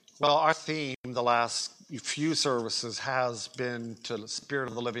Well, our theme the last few services has been to the Spirit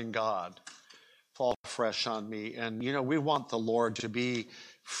of the living God fall fresh on me. And, we want the Lord to be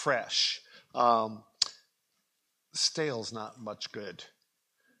fresh. Stale's not much good.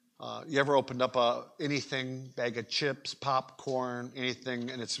 You ever opened up anything, bag of chips, popcorn,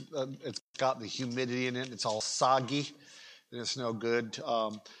 anything, and it's got the humidity in it, it's all soggy, and it's no good.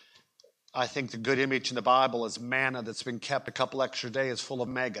 I think the good image in the Bible is manna that's been kept a couple extra days full of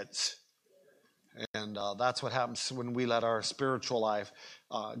maggots. And that's what happens when we let our spiritual life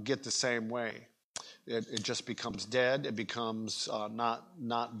get the same way. It just becomes dead. It becomes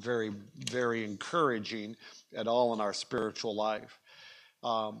not very, very encouraging at all in our spiritual life.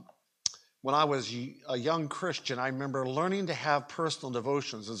 When I was a young Christian, I remember learning to have personal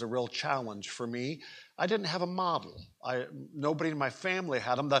devotions as a real challenge for me. I didn't have a model. Nobody in my family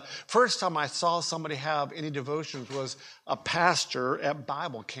had them. The first time I saw somebody have any devotions was a pastor at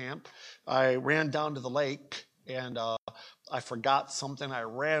Bible camp. I ran down to the lake and I forgot something. I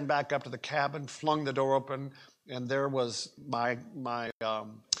ran back up to the cabin, flung the door open, and there was my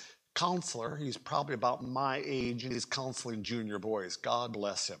counselor. He's probably about my age, and he's counseling junior boys. God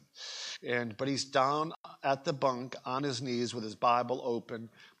bless him. But he's down at the bunk on his knees with his Bible open,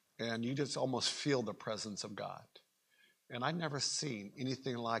 and you just almost feel the presence of God. And I'd never seen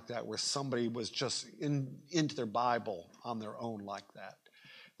anything like that where somebody was just into their Bible on their own like that.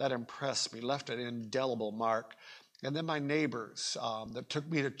 That impressed me, left an indelible mark. And then my neighbors that took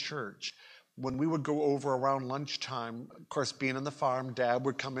me to church, when we would go over around lunchtime, of course, being on the farm, Dad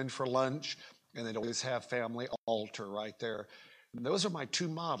would come in for lunch, and they'd always have family altar right there. And those are my two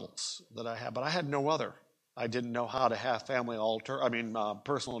models that I have, but I had no other. I didn't know how to have family altar,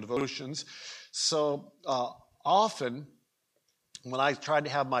 personal devotions. So often, when I tried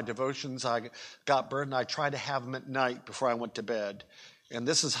to have my devotions, I got burdened. I tried to have them at night before I went to bed. And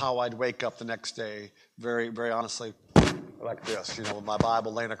this is how I'd wake up the next day, very, very honestly, like this, with my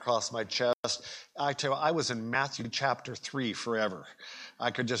Bible laying across my chest. I tell you, I was in Matthew chapter 3 forever.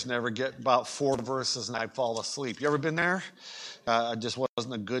 I could just never get about 4 verses and I'd fall asleep. You ever been there? It just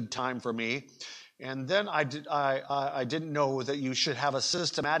wasn't a good time for me. And then I didn't know that you should have a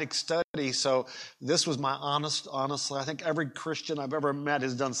systematic study. So this was my honestly, I think every Christian I've ever met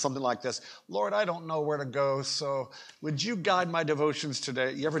has done something like this. Lord, I don't know where to go. So would you guide my devotions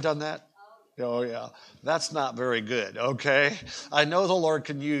today? You ever done that? Oh, yeah. That's not very good, okay? I know the Lord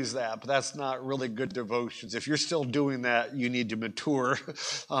can use that, but that's not really good devotions. If you're still doing that, you need to mature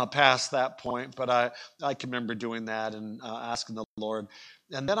past that point. But I can remember doing that and asking the Lord.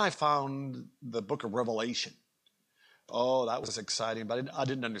 And then I found the book of Revelation. Oh, that was exciting, but I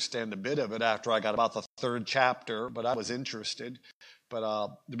didn't understand a bit of it after I got about the 3rd chapter, but I was interested. But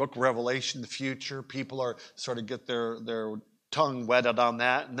the book of Revelation, the future, people are sort of get their tongue wetted on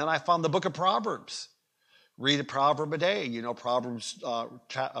that. And then I found the book of Proverbs. Read a proverb a day. Proverbs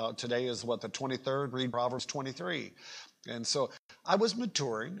today is the 23rd. Read Proverbs 23. And so I was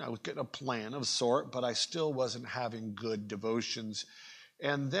maturing. I was getting a plan of sort, but I still wasn't having good devotions.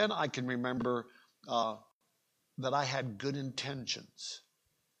 And then I can remember that I had good intentions,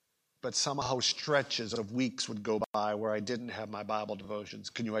 but somehow stretches of weeks would go by where I didn't have my Bible devotions.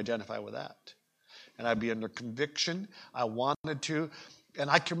 Can you identify with that? And I'd be under conviction. I wanted to. And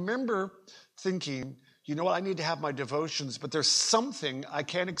I can remember thinking, I need to have my devotions, but there's something, I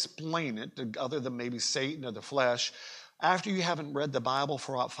can't explain it, other than maybe Satan or the flesh. After you haven't read the Bible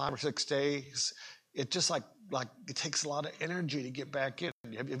for about 5 or 6 days, it just like it takes a lot of energy to get back in.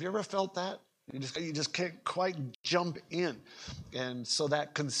 Have you ever felt that? You just can't quite jump in. And so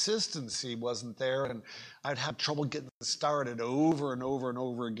that consistency wasn't there, and I'd have trouble getting started over and over and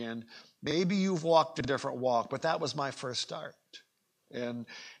over again. Maybe you've walked a different walk, but that was my first start. And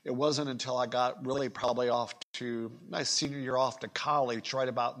it wasn't until I got really probably off to my senior year off to college, right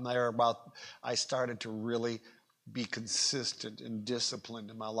about there, I started to really be consistent and disciplined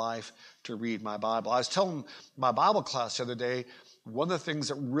in my life to read my Bible. I was telling my Bible class the other day, one of the things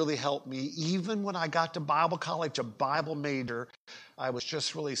that really helped me, even when I got to Bible college, a Bible major, I was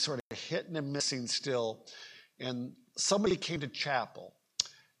just really sort of hitting and missing still. And somebody came to chapel,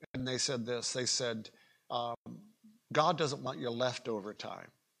 and they said this. They said, God doesn't want your leftover time.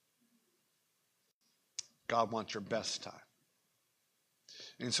 God wants your best time.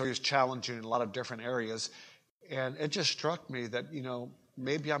 And so he was challenging in a lot of different areas. And it just struck me that,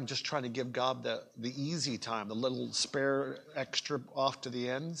 maybe I'm just trying to give God the easy time, the little spare extra off to the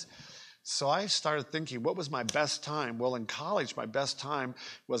ends. So I started thinking, what was my best time? Well, in college, my best time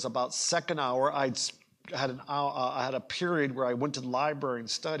was about second hour. I had a period where I went to the library and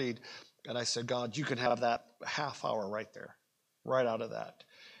studied. And I said, God, you can have that half hour right there, right out of that.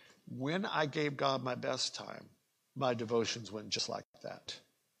 When I gave God my best time, my devotions went just like that.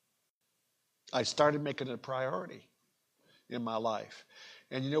 I started making it a priority in my life.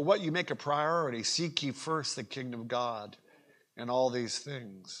 And you know what? You make a priority. Seek ye first the kingdom of God, and all these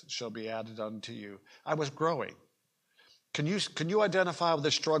things shall be added unto you. I was growing. Can you identify with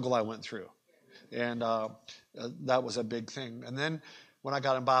the struggle I went through? And that was a big thing. And then when I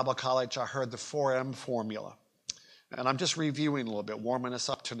got in Bible college, I heard the 4M formula. And I'm just reviewing a little bit, warming us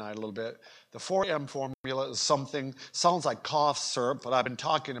up tonight a little bit. The 4M formula is something, sounds like cough syrup, but I've been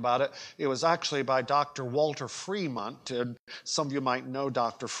talking about it. It was actually by Dr. Walter Fremont. And some of you might know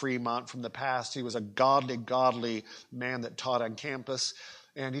Dr. Fremont from the past. He was a godly man that taught on campus.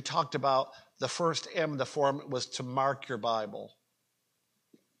 And he talked about the first M, the form was to mark your Bible.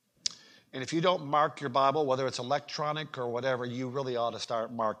 And if you don't mark your Bible, whether it's electronic or whatever, you really ought to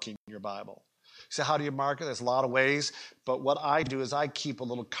start marking your Bible. So how do you mark it? There's a lot of ways, but what I do is I keep a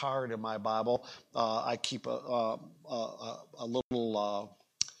little card in my Bible. I keep a little,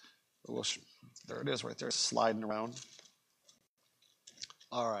 there it is right there, sliding around.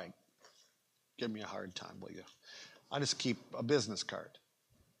 All right, give me a hard time, will you? I just keep a business card,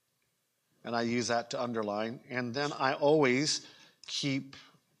 and I use that to underline, and then I always keep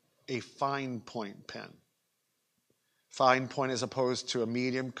a fine point pen. Fine point as opposed to a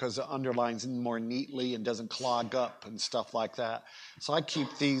medium because it underlines more neatly and doesn't clog up and stuff like that. So I keep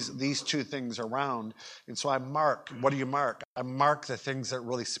these two things around. And so I mark. What do you mark? I mark the things that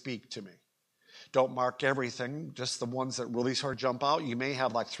really speak to me. Don't mark everything, just the ones that really sort of jump out. You may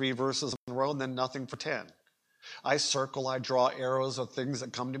have like 3 verses in a row and then nothing for 10. I circle, I draw arrows of things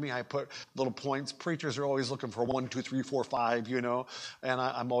that come to me. I put little points. Preachers are always looking for 1, 2, 3, 4, 5, you know. And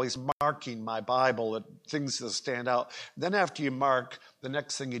I'm always marking my Bible at things that stand out. Then after you mark, the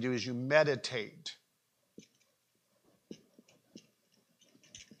next thing you do is you meditate.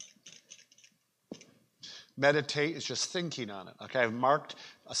 Meditate is just thinking on it. Okay, I've marked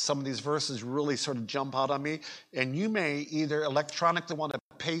some of these verses really sort of jump out on me. And you may either electronically want to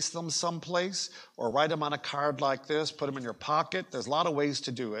paste them someplace or write them on a card like this, put them in your pocket. There's a lot of ways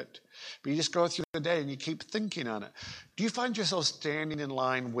to do it. But you just go through the day and you keep thinking on it. Do you find yourself standing in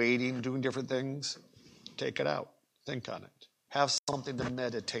line, waiting, doing different things? Take it out. Think on it. Have something to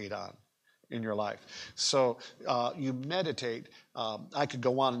meditate on in your life. So you meditate. I could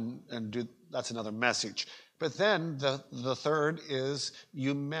go on and do, that's another message. But then the third is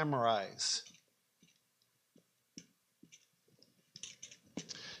you memorize.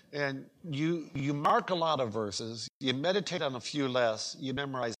 And you mark a lot of verses, you meditate on a few less, you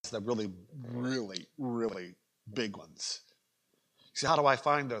memorize the really big ones. See, how do I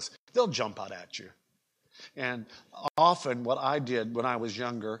find those? They'll jump out at you. And often what I did when I was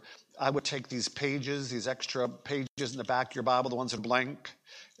younger, I would take these pages, these extra pages in the back of your Bible, the ones that are blank,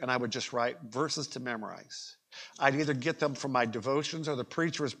 and I would just write verses to memorize. I'd either get them from my devotions or the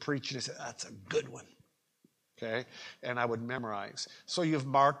preacher was preaching and said, that's a good one. Okay, and I would memorize. So you've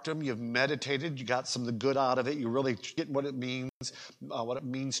marked them, you've meditated, you got some of the good out of it, you really get what it means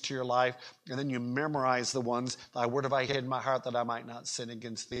to your life, and then you memorize the ones, thy word have I hid in my heart that I might not sin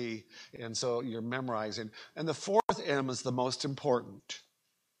against thee. And so you're memorizing. And the fourth M is the most important.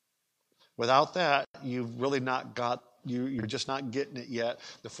 Without that, you've really not got, you're just not getting it yet.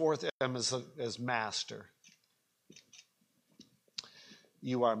 The fourth M is master.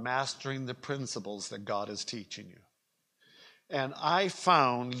 You are mastering the principles that God is teaching you. And I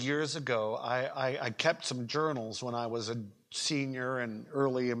found years ago, I kept some journals when I was a senior and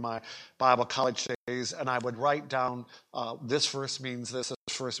early in my Bible college days, and I would write down, this verse means this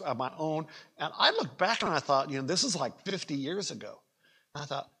verse on my own. And I looked back and I thought, this is like 50 years ago. And I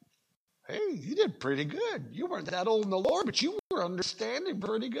thought, hey, you did pretty good. You weren't that old in the Lord, but you were understanding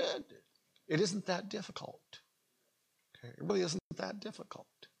pretty good. It isn't that difficult. Okay? It really isn't that difficult.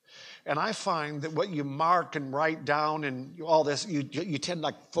 And I find that what you mark and write down and all this, you tend to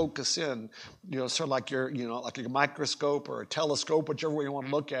like focus in, sort of like like a microscope or a telescope, whichever way you want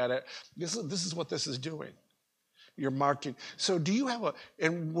to look at it. This is what this is doing. You're marking. So do you have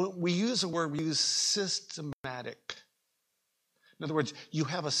and when we use a word, we use systematic. In other words, you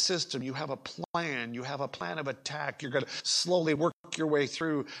have a system, you have a plan of attack. You're going to slowly work your way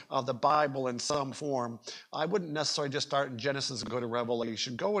through the Bible in some form. I wouldn't necessarily just start in Genesis and go to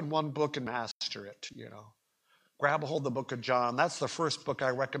Revelation. Go in one book and master it, Grab a hold of the book of John. That's the first book I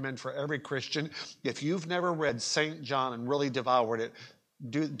recommend for every Christian. If you've never read St. John and really devoured it,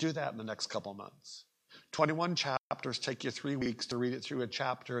 do that in the next couple of months. 21 chapters, take you 3 weeks to read it through a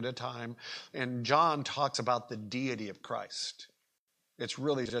chapter at a time. And John talks about the deity of Christ. It's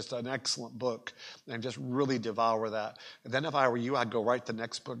really just an excellent book, and just really devour that. And then if I were you, I'd go write the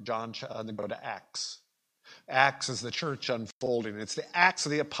next book, John, and then go to Acts. Acts is the church unfolding. It's the Acts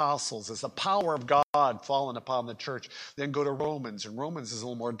of the Apostles. It's the power of God falling upon the church. Then go to Romans, and Romans is a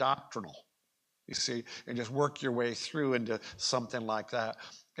little more doctrinal, you see, and just work your way through into something like that.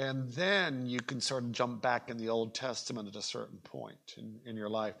 And then you can sort of jump back in the Old Testament at a certain point in your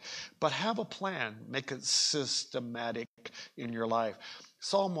life. But have a plan. Make it systematic in your life.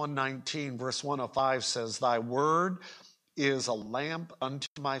 Psalm 119, verse 105 says, Thy word is a lamp unto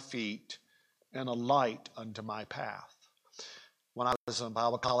my feet and a light unto my path. When I was in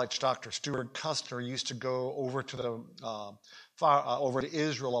Bible college, Dr. Stuart Custer used to go over to over to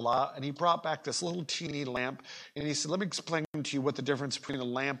Israel a lot, and he brought back this little teeny lamp, and he said, let me explain to you what the difference between a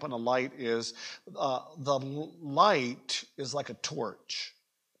lamp and a light is. The light is like a torch.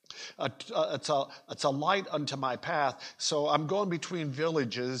 It's a light unto my path. So I'm going between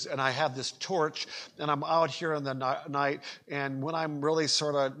villages, and I have this torch, and I'm out here in the night, and when I'm really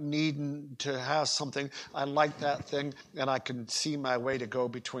sort of needing to have something, I light that thing, and I can see my way to go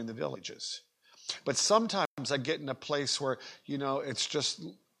between the villages. But sometimes I get in a place where, it's just,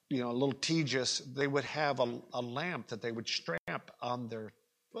 a little tedious. They would have a lamp that they would strap on their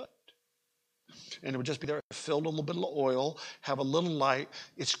foot. And it would just be there, filled with a little bit of oil, have a little light.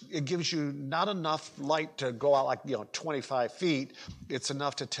 It gives you not enough light to go out like, 25 feet. It's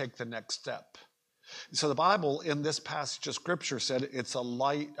enough to take the next step. So the Bible in this passage of Scripture said it's a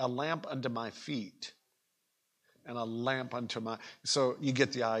lamp unto my feet. And a lamp unto my... So you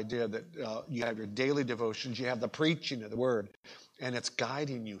get the idea that you have your daily devotions, you have the preaching of the Word, and it's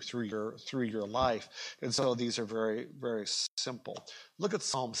guiding you through your life. And so these are very, very simple. Look at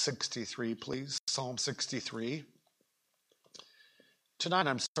Psalm 63, please. Psalm 63. Tonight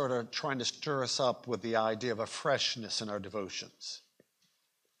I'm sort of trying to stir us up with the idea of a freshness in our devotions.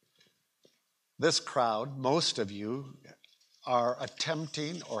 This crowd, most of you, are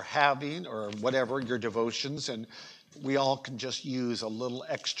attempting or having or whatever your devotions, and we all can just use a little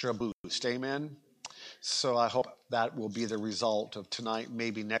extra boost. Amen? So I hope that will be the result of tonight,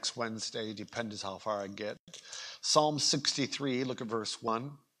 maybe next Wednesday, depends how far I get. Psalm 63, look at verse 1.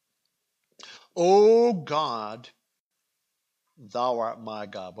 O God, thou art my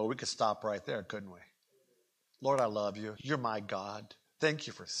God. Well, we could stop right there, couldn't we? Lord, I love you. You're my God. Thank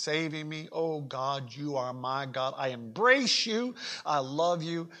you for saving me. Oh, God, you are my God. I embrace you. I love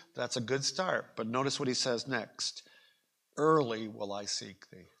you. That's a good start. But notice what he says next. Early will I seek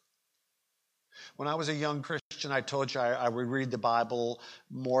thee. When I was a young Christian, I told you I would read the Bible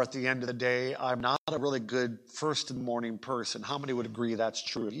more at the end of the day. I'm not a really good first in the morning person. How many would agree that's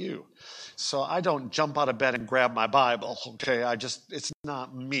true of you? So I don't jump out of bed and grab my Bible, okay? It's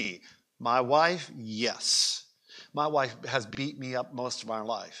not me. My wife, yes. My wife has beat me up most of my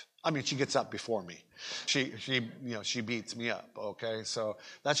life. I mean, she gets up before me. She beats me up, okay? So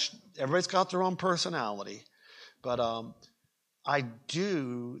everybody's got their own personality. But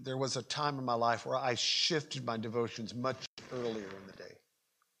there was a time in my life where I shifted my devotions much earlier in the day.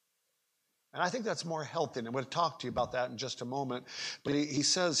 And I think that's more healthy. And I'm going to talk to you about that in just a moment. But he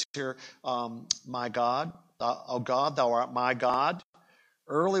says here, my God, O God, thou art my God.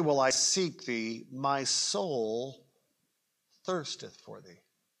 Early will I seek thee. My soul thirsteth for thee.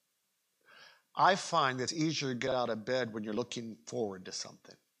 I find it's easier to get out of bed when you're looking forward to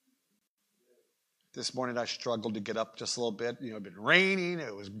something. This morning I struggled to get up just a little bit. It had been raining,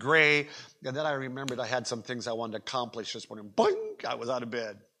 it was gray. And then I remembered I had some things I wanted to accomplish this morning. Boing! I was out of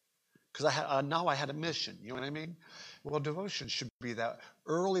bed. Because now I had a mission. You know what I mean? Well, devotion should be that.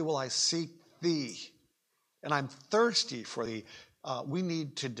 Early will I seek thee. And I'm thirsty for thee. We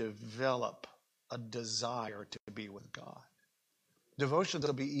need to develop a desire to be with God. Devotion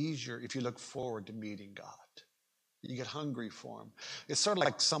will be easier if you look forward to meeting God. You get hungry for him. It's sort of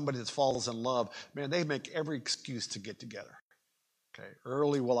like somebody that falls in love. Man, they make every excuse to get together. Okay,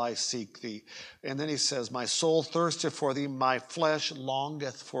 early will I seek thee. And then he says, my soul thirsteth for thee, my flesh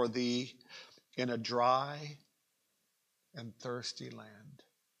longeth for thee in a dry and thirsty land.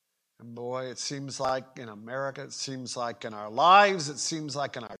 And boy, it seems like in America, it seems like in our lives, it seems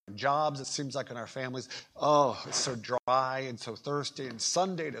like in our jobs, it seems like in our families. Oh, it's so dry and so thirsty, and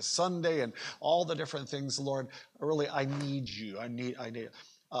Sunday to Sunday and all the different things, Lord. Really, I need you. I need.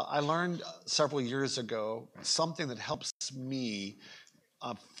 I learned several years ago something that helps me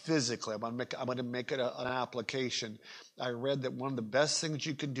physically. I'm going to make it an application. I read that one of the best things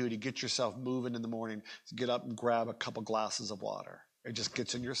you can do to get yourself moving in the morning is get up and grab a couple glasses of water. It just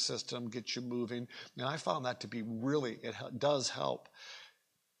gets in your system, gets you moving. And I found that to be it does help.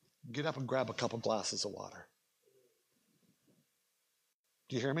 Get up and grab a couple glasses of water.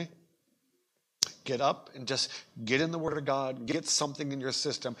 Do you hear me? Get up and just get in the Word of God, get something in your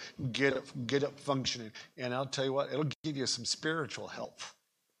system, get it functioning. And I'll tell you what, it'll give you some spiritual health,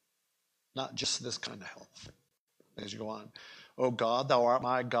 not just this kind of health as you go on. O God, thou art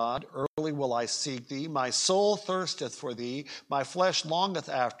my God, early will I seek thee. My soul thirsteth for thee, my flesh longeth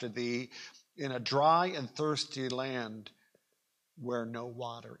after thee, in a dry and thirsty land where no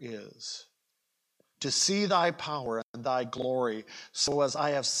water is. To see thy power and thy glory, so as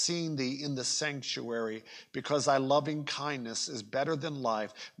I have seen thee in the sanctuary, because thy loving kindness is better than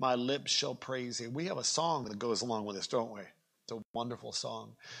life, my lips shall praise thee. We have a song that goes along with this, don't we? It's a wonderful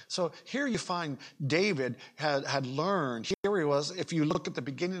song. So here you find David had learned. Here he was, if you look at the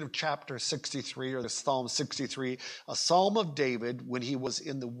beginning of chapter 63, or the Psalm 63, a psalm of David when he was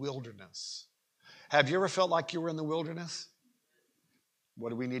in the wilderness. Have you ever felt like you were in the wilderness? What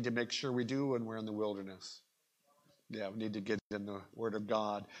do we need to make sure we do when we're in the wilderness? Yeah, we need to get in the Word of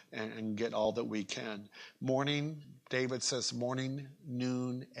God and get all that we can. Morning, David says morning,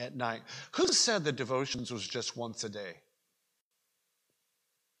 noon, at night. Who said the devotions was just once a day?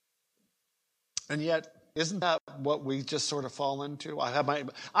 And yet, isn't that what we just sort of fall into?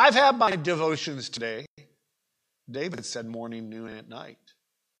 I've had my devotions today. David said morning, noon, and at night.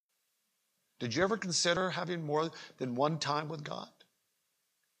 Did you ever consider having more than one time with God?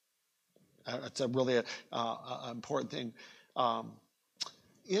 It's a really important thing.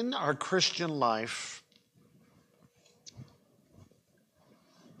 In our Christian life,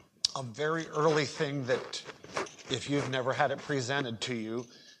 a very early thing that, if you've never had it presented to you,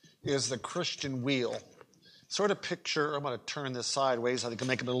 is the Christian wheel. Sort of picture, I'm going to turn this sideways. I think I can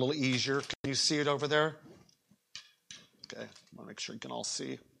make it a little easier. Can you see it over there? Okay, I want to make sure you can all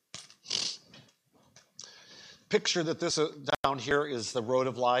see. Picture that this down here is the road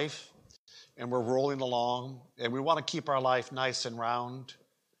of life. And we're rolling along, and we want to keep our life nice and round.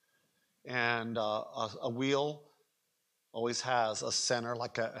 And a wheel always has a center,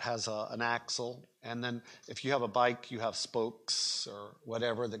 an axle. And then if you have a bike, you have spokes or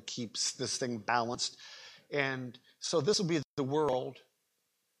whatever that keeps this thing balanced. And so this will be the world.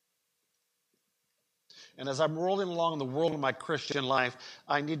 And as I'm rolling along in the world of my Christian life,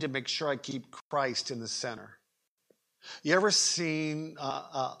 I need to make sure I keep Christ in the center. You ever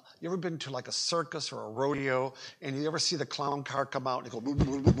you ever been to like a circus or a rodeo, and you ever see the clown car come out and go boom,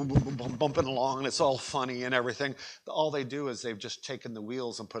 boom, boom, boom, boom, boom, bumping along, and it's all funny and everything? All they do is they've just taken the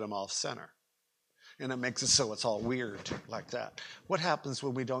wheels and put them off center. And it makes it so it's all weird like that. What happens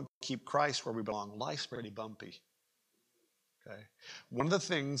when we don't keep Christ where we belong? Life's pretty bumpy. Okay. One of the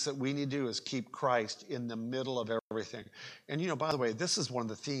things that we need to do is keep Christ in the middle of everything. And by the way, this is one of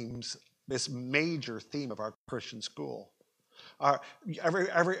the themes, this major theme of our Christian school.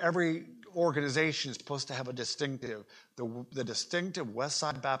 Every organization is supposed to have a distinctive. The distinctive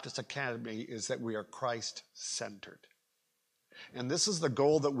Westside Baptist Academy is that we are Christ-centered. And this is the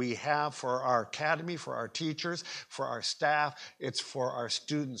goal that we have for our academy, for our teachers, for our staff. It's for our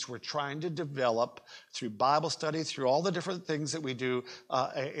students. We're trying to develop, through Bible study, through all the different things that we do,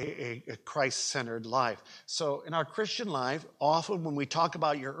 a Christ-centered life. So in our Christian life, often when we talk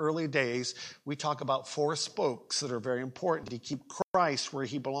about your early days, we talk about 4 spokes that are very important to keep Christ where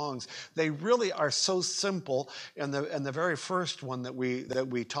he belongs. They really are so simple. And the very first one that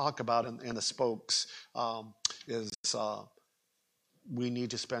we talk about in the spokes is we need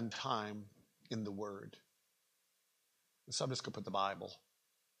to spend time in the Word. So I'm just going to put the Bible.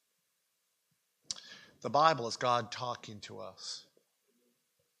 The Bible is God talking to us.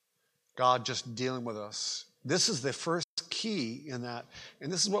 God just dealing with us. This is the first key in that.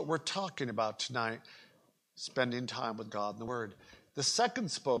 And this is what we're talking about tonight, spending time with God in the Word. The second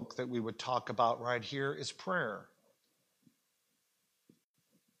spoke that we would talk about right here is prayer.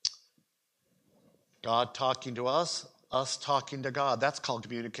 God talking to us talking to God. That's called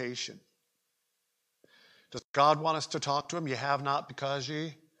communication. Does God want us to talk to him? You have not because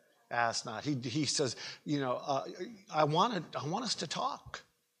ye ask not. He says, I want us to talk.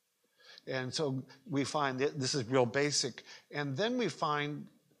 And so we find that this is real basic. And then we find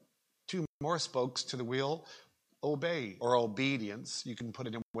 2 more spokes to the wheel. Obey or obedience. You can put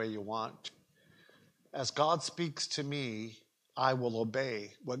it in the way you want. As God speaks to me, I will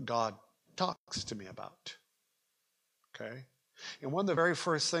obey what God talks to me about. Okay? And one of the very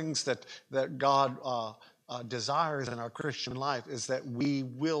first things that God desires in our Christian life is that we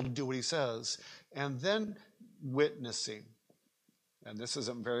will do what he says. And then witnessing. And this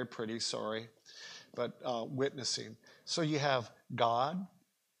isn't very pretty, sorry. But witnessing. So you have God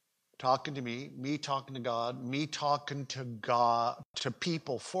talking to me talking to God, me talking to God, to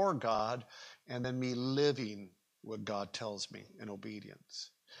people for God, and then me living what God tells me in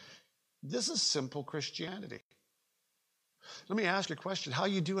obedience. This is simple Christianity. Let me ask you a question. How are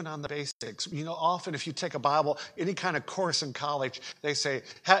you doing on the basics? You know, often if you take a Bible, any kind of course in college, they say,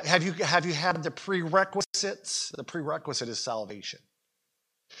 have you had the prerequisites? The prerequisite is salvation.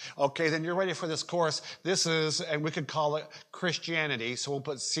 Okay, then you're ready for this course. This is, and we could call it Christianity, so we'll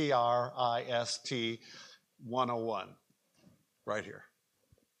put CRIST 101 right here.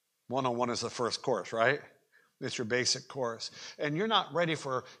 101 is the first course, right? It's your basic course. And you're not ready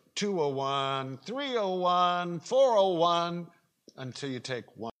for 201, 301, 401 until you take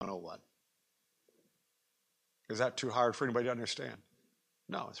 101. Is that too hard for anybody to understand?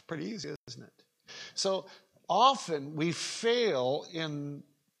 No, it's pretty easy, isn't it? So often we fail in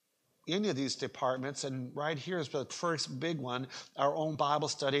any of these departments, and right here is the first big one, our own Bible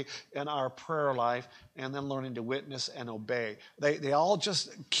study and our prayer life, and then learning to witness and obey. They all just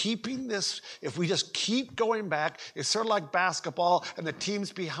keeping this, if we just keep going back, it's sort of like basketball, and the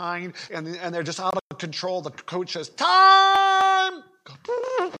team's behind, and they're just out of control. The coach says, time!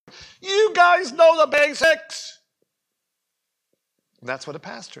 You guys know the basics. And that's what a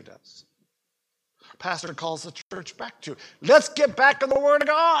pastor does. Pastor calls the church back to, let's get back in the Word of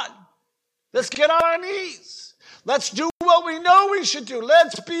God. Let's get on our knees. Let's do what we know we should do.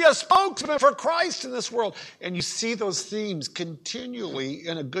 Let's be a spokesman for Christ in this world. And you see those themes continually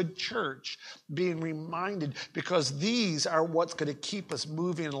in a good church being reminded, because these are what's going to keep us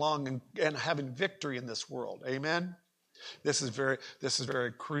moving along and having victory in this world. Amen? This is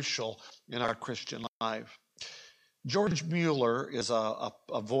very crucial in our Christian life. George Mueller is a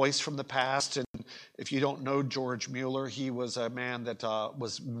voice from the past, and if you don't know George Mueller, he was a man that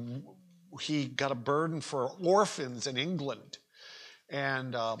he got a burden for orphans in England,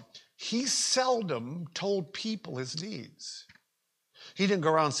 and he seldom told people his needs. He didn't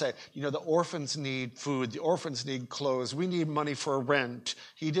go around and say, you know, the orphans need food, the orphans need clothes, we need money for rent.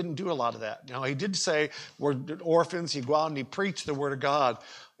 He didn't do a lot of that. You know, he did say we're orphans. He'd go out and he'd preach the Word of God.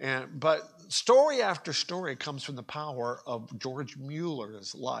 But story after story comes from the power of George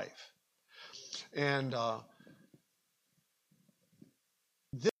Mueller's life. And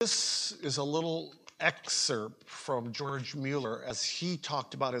this is a little excerpt from George Mueller as he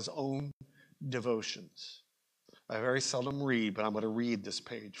talked about his own devotions. I very seldom read, but I'm going to read this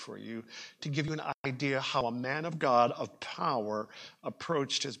page for you to give you an idea how a man of God of power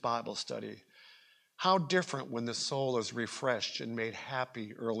approached his Bible study. How different when the soul is refreshed and made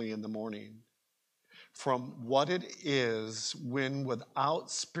happy early in the morning from what it is when, without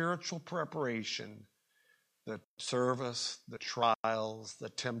spiritual preparation, the service, the trials, the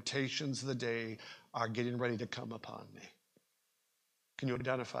temptations of the day are getting ready to come upon me. Can you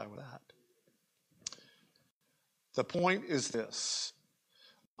identify with that? The point is this.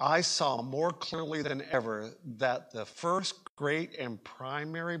 I saw more clearly than ever that the first great and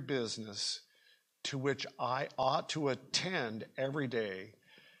primary business to which I ought to attend every day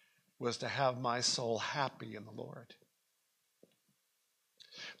was to have my soul happy in the Lord.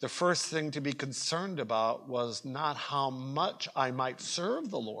 The first thing to be concerned about was not how much I might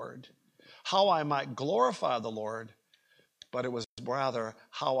serve the Lord, how I might glorify the Lord, but it was rather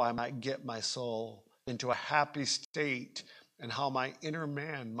how I might get my soul into a happy state and how my inner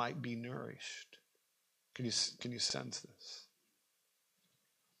man might be nourished. Can you sense this?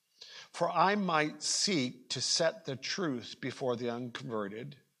 For I might seek to set the truth before the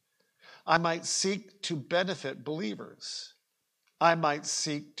unconverted. I might seek to benefit believers. I might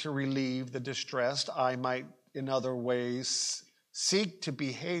seek to relieve the distressed. I might, in other ways, seek to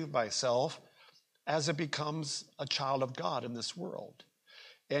behave myself as it becomes a child of God in this world.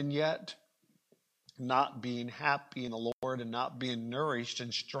 And yet, not being happy in the Lord and not being nourished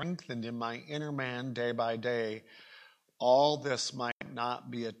and strengthened in my inner man day by day, all this might not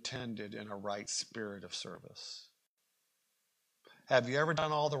be attended in a right spirit of service. Have you ever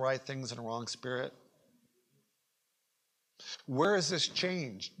done all the right things in a wrong spirit? Where is this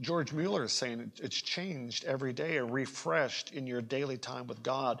changed? George Mueller is saying it's changed every day, or refreshed in your daily time with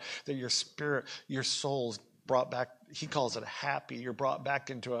God, that your spirit, your soul's brought back. He calls it happy. You're brought back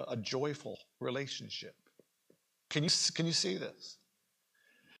into a joyful relationship. Can you see this?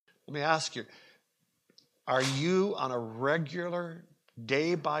 Let me ask you, are you on a regular,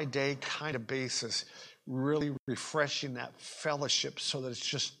 day-by-day kind of basis really refreshing that fellowship so that it's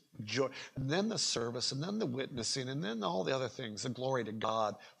just joy? And then the service, and then the witnessing, and then all the other things, the glory to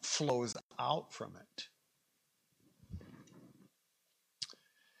God flows out from it.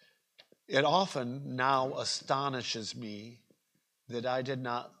 It often now astonishes me that I did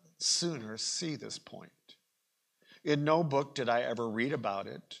not sooner see this point. In no book did I ever read about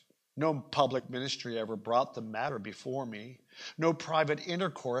it. No public ministry ever brought the matter before me. No private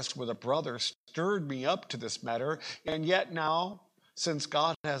intercourse with a brother stirred me up to this matter. And yet now, since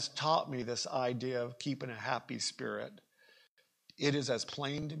God has taught me this idea of keeping a happy spirit, it is as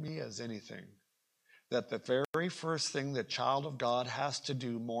plain to me as anything that the very first thing the child of God has to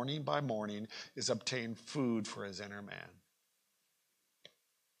do morning by morning is obtain food for his inner man.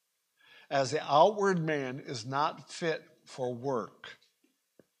 As the outward man is not fit for work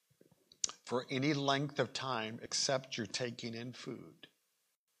for any length of time except you're taking in food.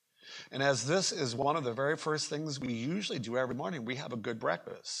 And as this is one of the very first things we usually do every morning, we have a good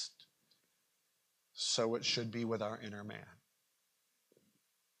breakfast. So it should be with our inner man.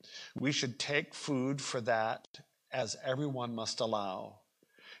 We should take food for that, as everyone must allow.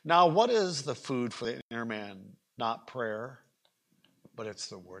 Now, what is the food for the inner man? Not prayer, but it's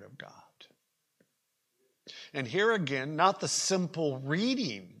the Word of God. And here again, not the simple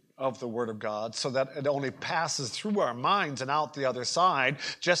reading of the Word of God so that it only passes through our minds and out the other side,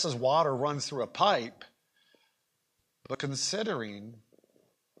 just as water runs through a pipe, but considering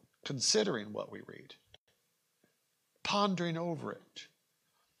what we read, pondering over it,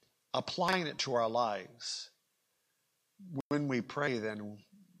 applying it to our lives. When we pray, then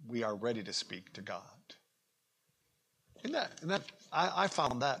we are ready to speak to God. I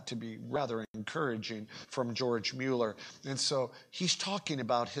found that to be rather encouraging from George Mueller. And so he's talking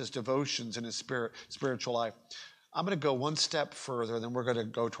about his devotions and his spiritual life. I'm going to go one step further, then we're going to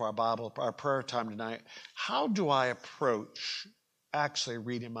go to our prayer time tonight. How do I approach actually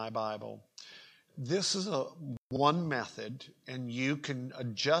reading my Bible? This is one method, and you can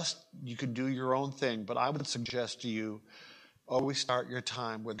adjust, you can do your own thing, but I would suggest to you, always start your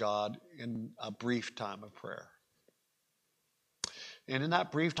time with God in a brief time of prayer. And in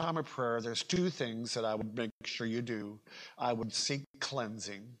that brief time of prayer, there's two things that I would make sure you do. I would seek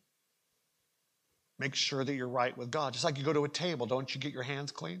cleansing. Make sure that you're right with God. Just like you go to a table, don't you get your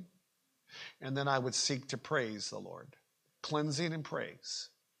hands clean? And then I would seek to praise the Lord. Cleansing and praise.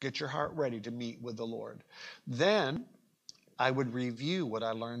 Get your heart ready to meet with the Lord. Then I would review what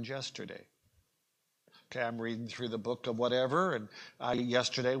I learned yesterday. Okay, I'm reading through the book of whatever, and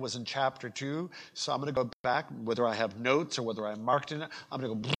yesterday was in chapter 2, so I'm going to go back, whether I have notes or whether I marked it, I'm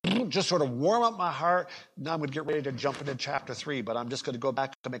going to go just sort of warm up my heart. Now I'm going to get ready to jump into chapter 3, but I'm just going to go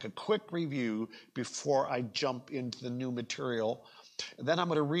back to make a quick review before I jump into the new material. And then I'm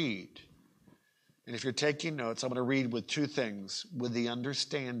going to read. And if you're taking notes, I'm going to read with two things, with the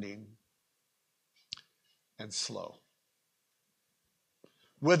understanding and slow.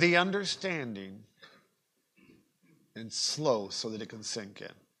 With the understanding and slow so that it can sink in.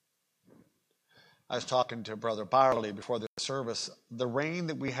 I was talking to Brother Barley before the service. The rain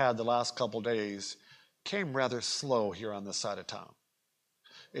that we had the last couple of days came rather slow here on this side of town.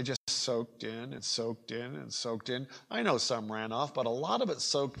 It just soaked in and soaked in and soaked in. I know some ran off, but a lot of it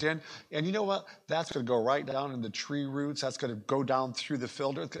soaked in. And you know what? That's going to go right down in the tree roots. That's going to go down through the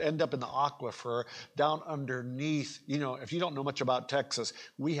filter. It's going to end up in the aquifer, down underneath. You know, if you don't know much about Texas,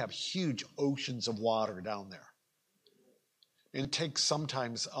 we have huge oceans of water down there. And it takes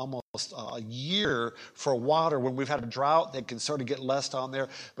sometimes almost a year for water. When we've had a drought, they can sort of get less down there,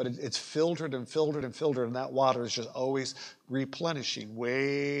 but it's filtered and filtered and filtered, and that water is just always replenishing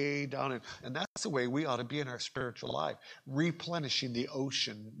way down in. And that's the way we ought to be in our spiritual life, replenishing the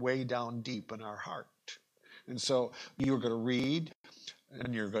ocean way down deep in our heart. And so you're going to read,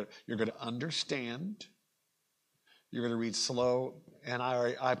 and you're going to understand. You're going to read slow, and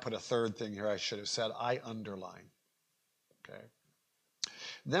I put a third thing here I should have said. I underline. Okay.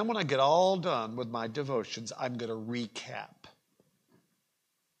 Then when I get all done with my devotions, I'm going to recap.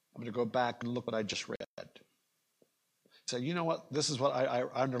 I'm going to go back and look what I just read. Say, you know what? This is what I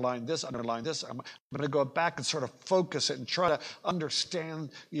underlined this, underlined this. I'm going to go back and sort of focus it and try to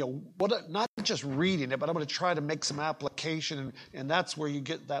understand, not just reading it, but I'm going to try to make some application. And that's where you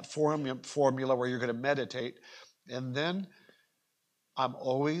get that formula where you're going to meditate. And then I'm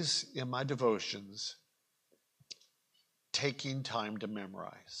always in my devotions taking time to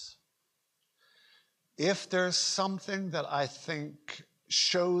memorize. If there's something that I think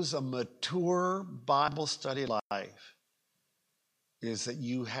shows a mature Bible study life, is that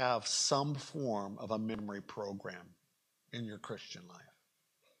you have some form of a memory program in your Christian life.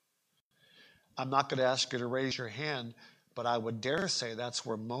 I'm not going to ask you to raise your hand, but I would dare say that's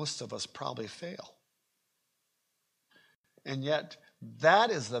where most of us probably fail. And yet,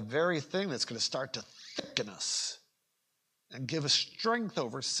 that is the very thing that's going to start to thicken us and give us strength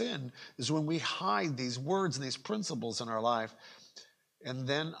over sin, is when we hide these words and these principles in our life. And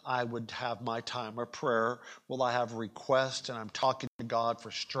then I would have my time of prayer. Will I have requests, and I'm talking to God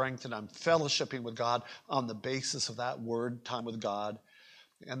for strength, and I'm fellowshipping with God on the basis of that word, time with God.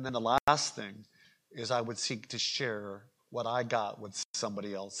 And then the last thing is I would seek to share what I got with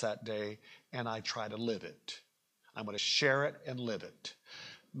somebody else that day, and I try to live it. I'm going to share it and live it.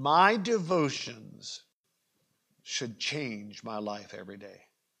 My devotions should change my life every day.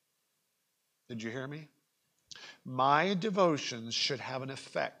 Did you hear me? My devotions should have an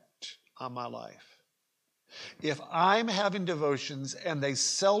effect on my life. If I'm having devotions and they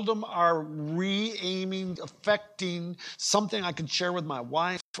seldom are re-aiming, affecting something I can share with my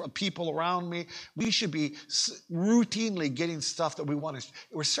wife, or people around me, we should be routinely getting stuff that we want to.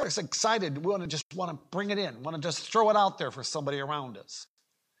 We're so excited. We want to bring it in, want to just throw it out there for somebody around us.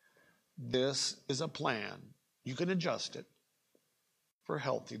 This is a plan. You can adjust it for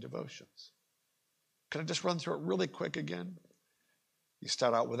healthy devotions. Can I just run through it really quick again? You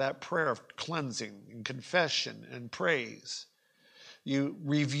start out with that prayer of cleansing and confession and praise. You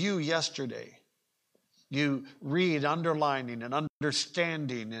review yesterday. You read underlining and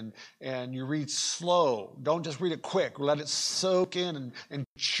understanding, and you read slow. Don't just read it quick. Let it soak in and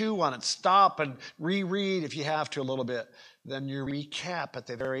chew on it. Stop and reread if you have to a little bit. Then you recap at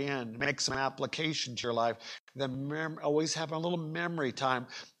the very end. Make some application to your life. Then always have a little memory time,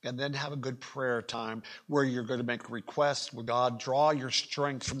 and then have a good prayer time where you're going to make requests with God. Draw your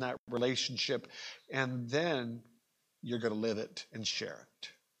strength from that relationship, and then you're going to live it and share it.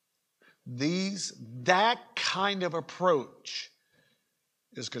 That kind of approach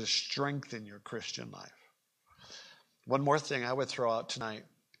is going to strengthen your Christian life. One more thing I would throw out tonight.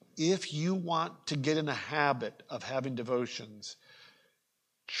 If you want to get in the habit of having devotions,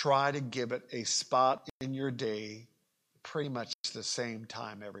 try to give it a spot in your day pretty much the same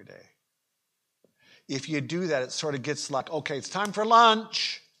time every day. If you do that, it sort of gets like, okay, it's time for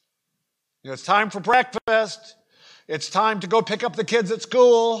lunch. It's time for breakfast. It's time to go pick up the kids at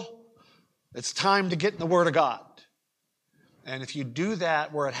school. It's time to get in the Word of God. And if you do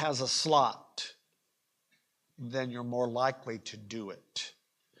that where it has a slot, then you're more likely to do it.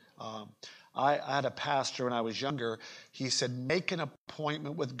 I had a pastor when I was younger. He said, make an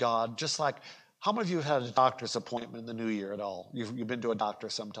appointment with God, just like, how many of you have had a doctor's appointment in the new year at all? You've been to a doctor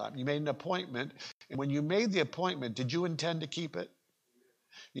sometime. You made an appointment, and when you made the appointment, did you intend to keep it?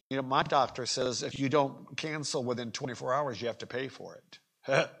 My doctor says if you don't cancel within 24 hours, you have to pay for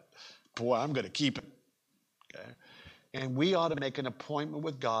it. Boy, I'm going to keep it. Okay? And we ought to make an appointment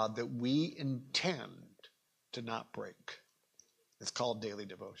with God that we intend to not break. It's called daily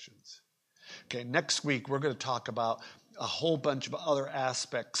devotions. Okay, next week we're going to talk about a whole bunch of other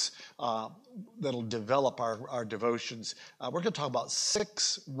aspects that'll develop our devotions. We're going to talk about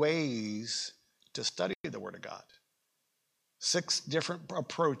 6 ways to study the Word of God. 6 different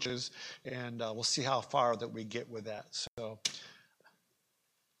approaches, and we'll see how far that we get with that. So,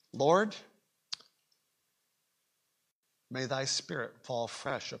 Lord, may thy Spirit fall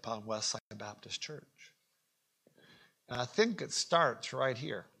fresh upon Westside Baptist Church. And I think it starts right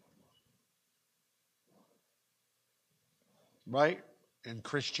here. Right? In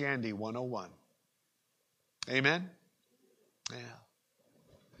Christianity 101. Amen? Yeah.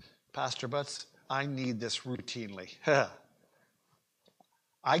 Pastor Butts, I need this routinely.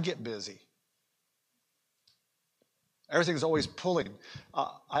 I get busy. Everything's always pulling.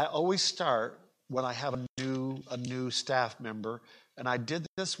 I always start when I have a new staff member, and I did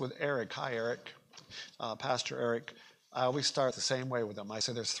this with Eric. Hi, Eric. Pastor Eric. I always start the same way with them. I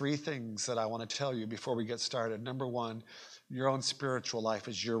say there's 3 things that I want to tell you before we get started. Number 1, your own spiritual life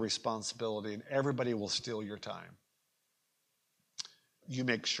is your responsibility, and everybody will steal your time. You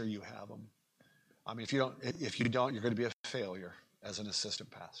make sure you have them. I mean, if you don't, you're going to be a failure as an assistant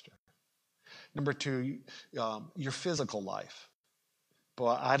pastor. Number 2, your physical life. Boy,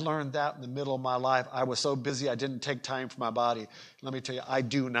 I learned that in the middle of my life. I was so busy I didn't take time for my body. Let me tell you, I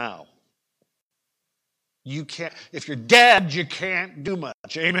do now. You can't, if you're dead, you can't do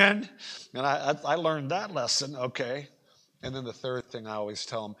much. Amen? And I learned that lesson, okay. And then the third thing I always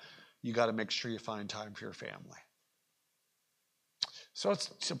tell them, you got to make sure you find time for your family. So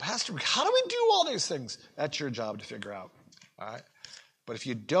Pastor, how do we do all these things? That's your job to figure out, all right? But if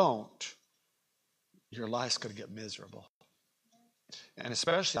you don't, your life's going to get miserable. And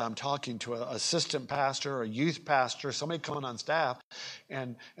especially I'm talking to an assistant pastor or a youth pastor, somebody coming on staff,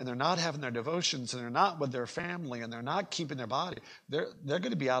 and they're not having their devotions, and they're not with their family, and they're not keeping their body. They're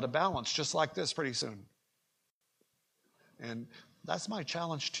going to be out of balance just like this pretty soon. And that's my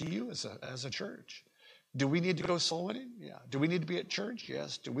challenge to you as a church. Do we need to go soul winning? Yeah. Do we need to be at church?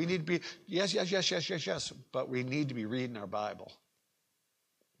 Yes. Do we need to be? Yes. But we need to be reading our Bible.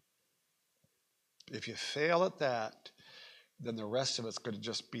 If you fail at that, then the rest of it's going to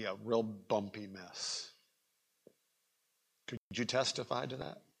just be a real bumpy mess. Could you testify to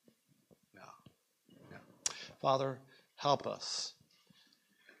that? No. No. Father, help us.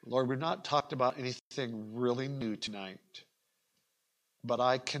 Lord, we've not talked about anything really new tonight, but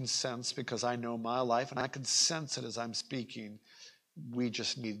I can sense, because I know my life, and I can sense it as I'm speaking, we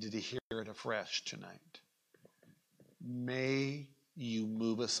just needed to hear it afresh tonight. May you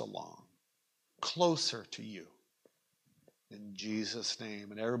move us along, closer to you. In Jesus'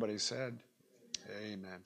 name. And everybody said, amen.